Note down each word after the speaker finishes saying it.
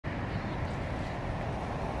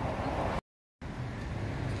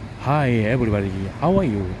Hi everybody, how are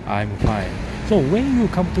you? I'm fine. So when you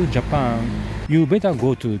come to Japan, you better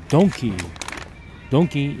go to Donkey.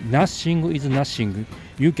 Donkey, nothing is nothing.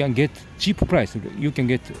 You can get cheap price. You can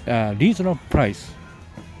get reasonable price.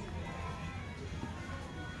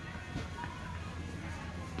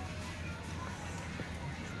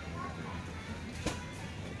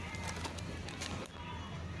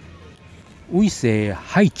 We say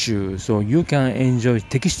haichu, so you can enjoy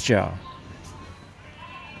texture.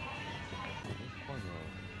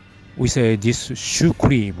 We say this shoe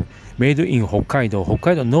cream made in Hokkaido,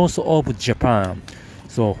 Hokkaido north of Japan.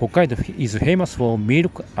 So Hokkaido is famous for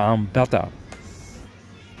milk and butter.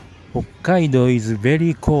 Hokkaido is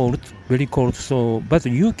very cold. So but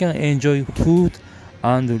you can enjoy food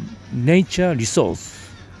and nature resource.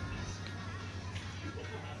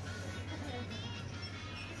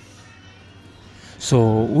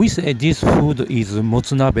 So we say this food is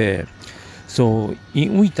motsunabe. So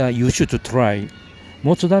in winter you should try.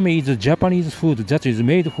 Motsunabe is Japanese food that is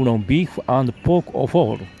made from beef and pork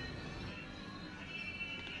offal.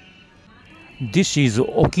 This is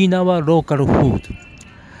Okinawa local food.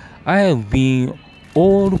 I have been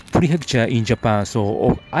all prefecture in Japan,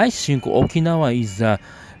 so I think Okinawa is the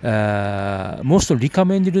most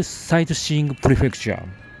recommended sightseeing prefecture.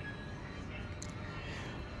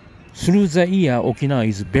 Through the year, Okinawa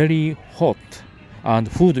is very hot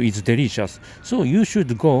and food is delicious, so you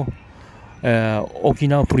should go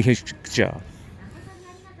Okinawa prefecture.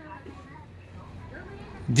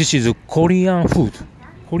 This is Korean food,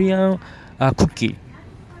 Korean cookie.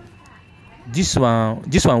 This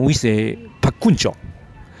one we say pakkuncho.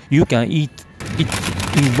 You can eat it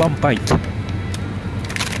in one bite.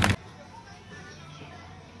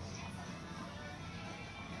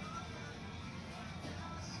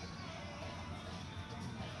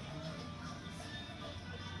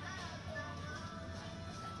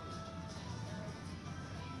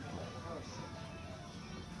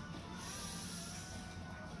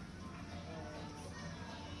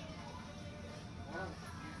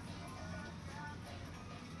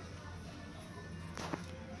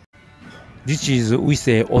 This is we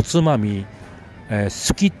say otsumami,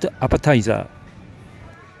 sweet appetizer.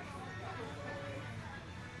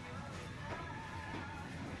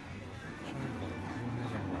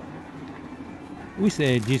 We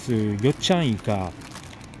say this yochanika.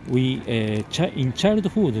 We in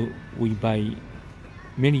childhood we buy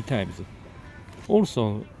many times.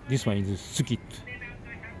 Also, this one is sukit.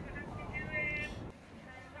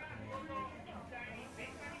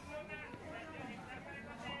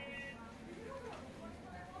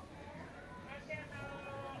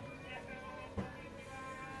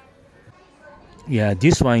 Yeah,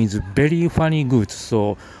 this one is very funny good.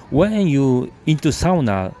 So when you into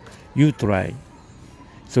sauna, you try.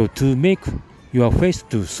 So to make your face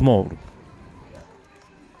too small.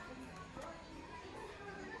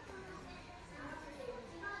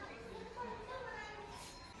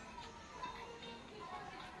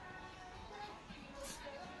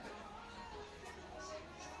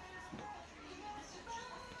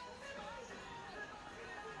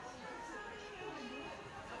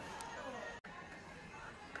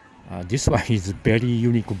 This one is very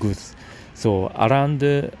unique goods. So around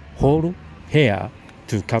the whole hair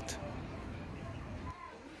to cut.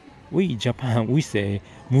 We Japan we say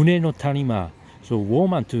mune no tanima. So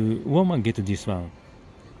woman get this one.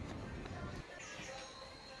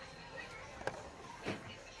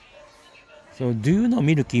 So do you know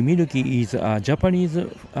Milky? Milky is a Japanese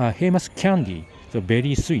famous candy. So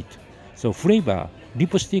very sweet. So flavor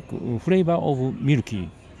lipstick flavor of Milky.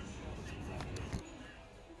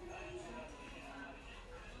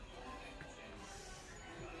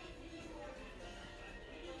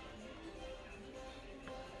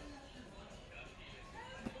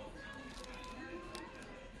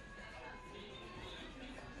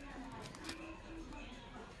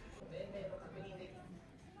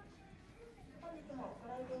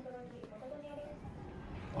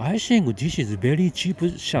 I think this is very cheap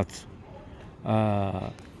shirt.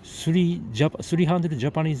 300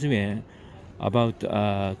 Japanese yen, about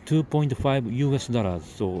 2.5 US dollars.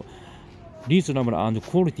 So reasonable and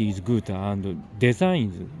quality is good and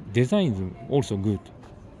designs also good.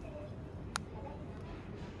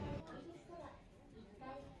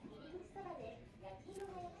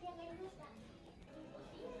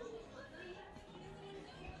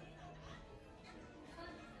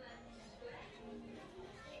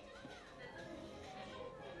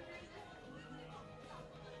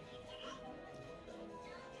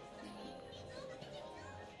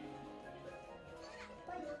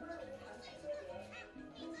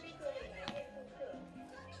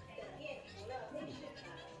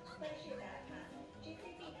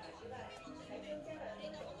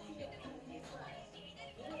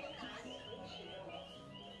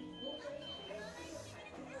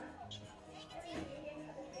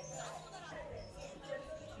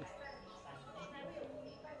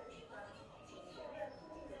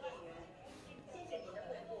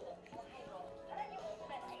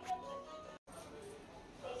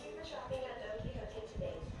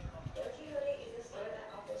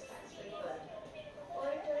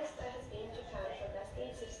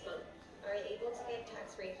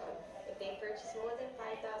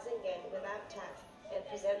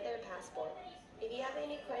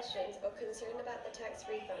 concerned about the tax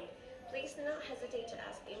refund, please do not hesitate to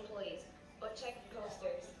ask the employees or check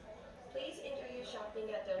posters. Please enter your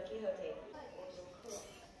shopping at Don Quixote.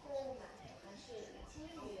 购物满还是5000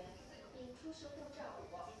元，并出示护照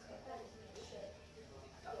即可办理免税。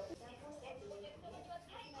有相关的规定，就是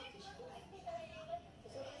不排除。可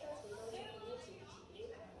是这种情况是不允许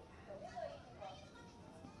提的。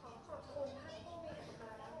ขอบคุณท่านผู้มีอุปก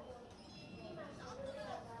าระคุณที่มาใช้บริก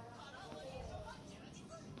ารร้านอาหารบุฟเฟ่ต์ร้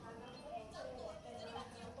านอาหารบุฟเฟ่ต์เป็นร้าน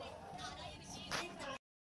ค้าปลอดภัย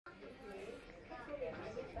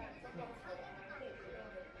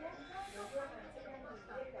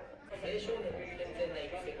青少年の健全な育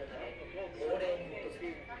成のため、法令に基づ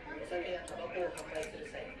きお酒やタバコを販売する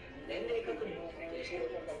際、年齢確認を徹底してお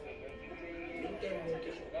ります。運転免許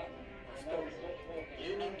証、パスポート、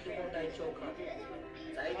住民基本台帳カード、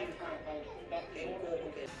在留カード、健康保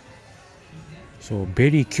険。So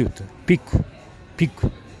very cute. Big, big.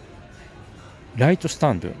 Light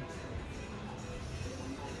stand.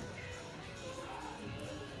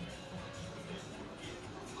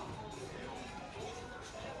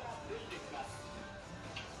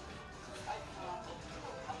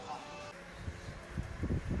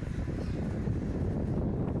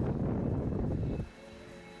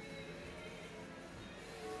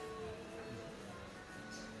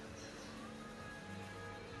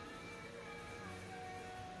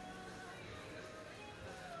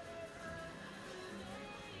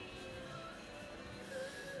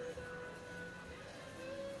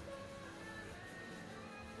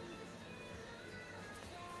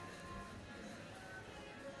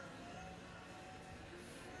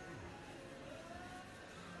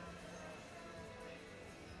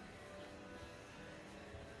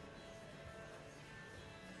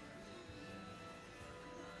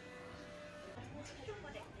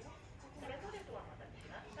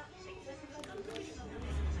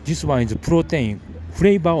 This one is protein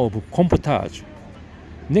flavor of compotage.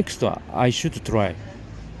 Next, I should try.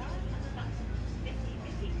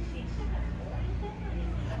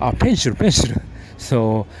 Pencil.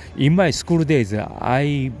 So in my school days,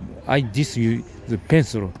 I this use the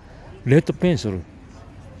pencil, red pencil.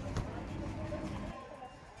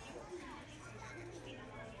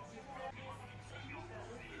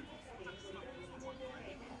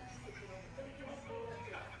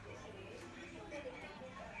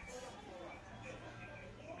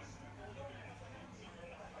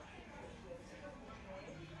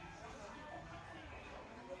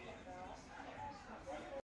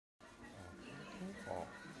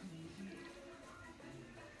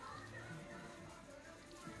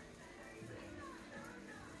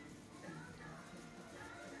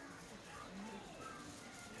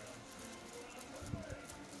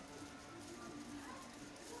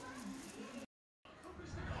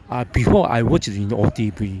 Before I watched in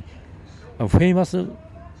OTV, a famous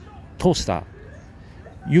toaster.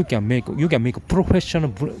 You can make professional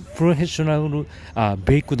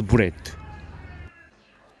baked bread.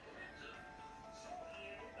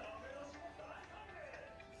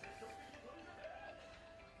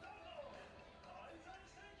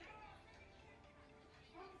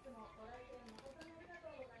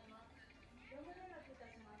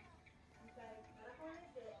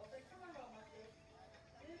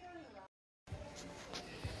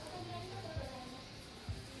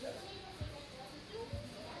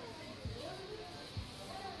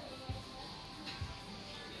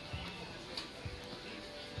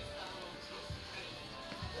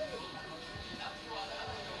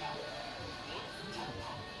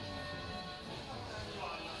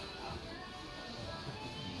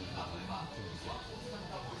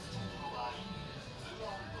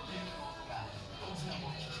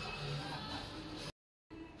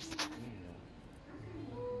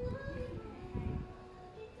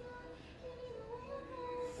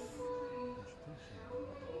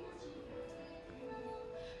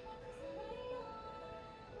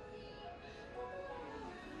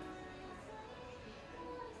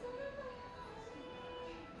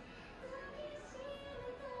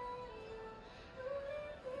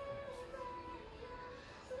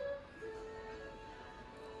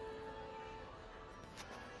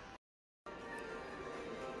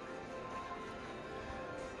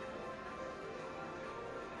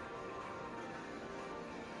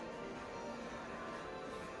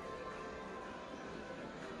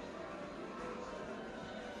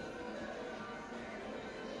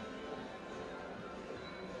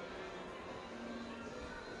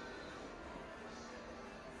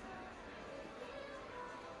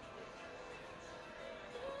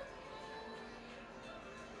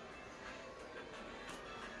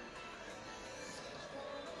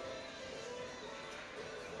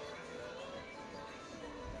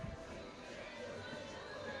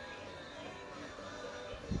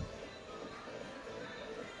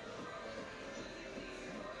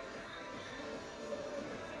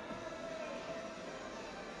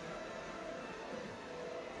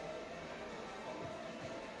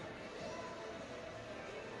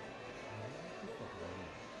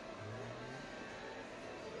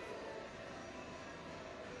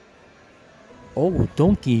 Oh,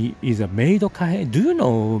 Donkey is a maid cafe. Do you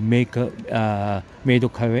know maid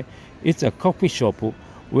cafe? It's a coffee shop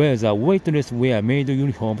where the waitress wear maid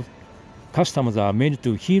uniforms. Customers are made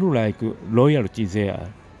to feel like royalty there.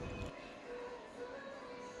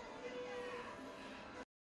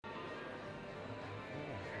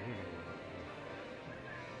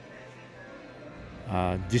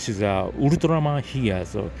 This is a Ultraman here.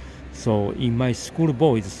 So in my school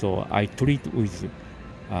boys, so I treat with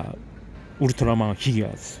uh, Ultraman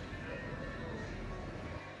figures.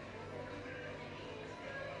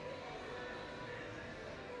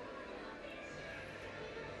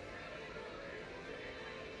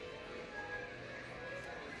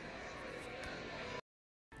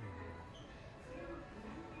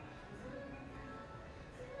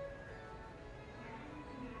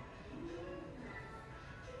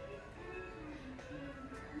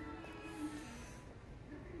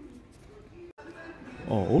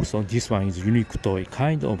 Oh, also, this one is unique toy,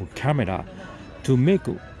 kind of camera to make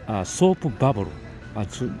a soap bubble.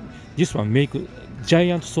 This one make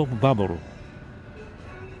giant soap bubble.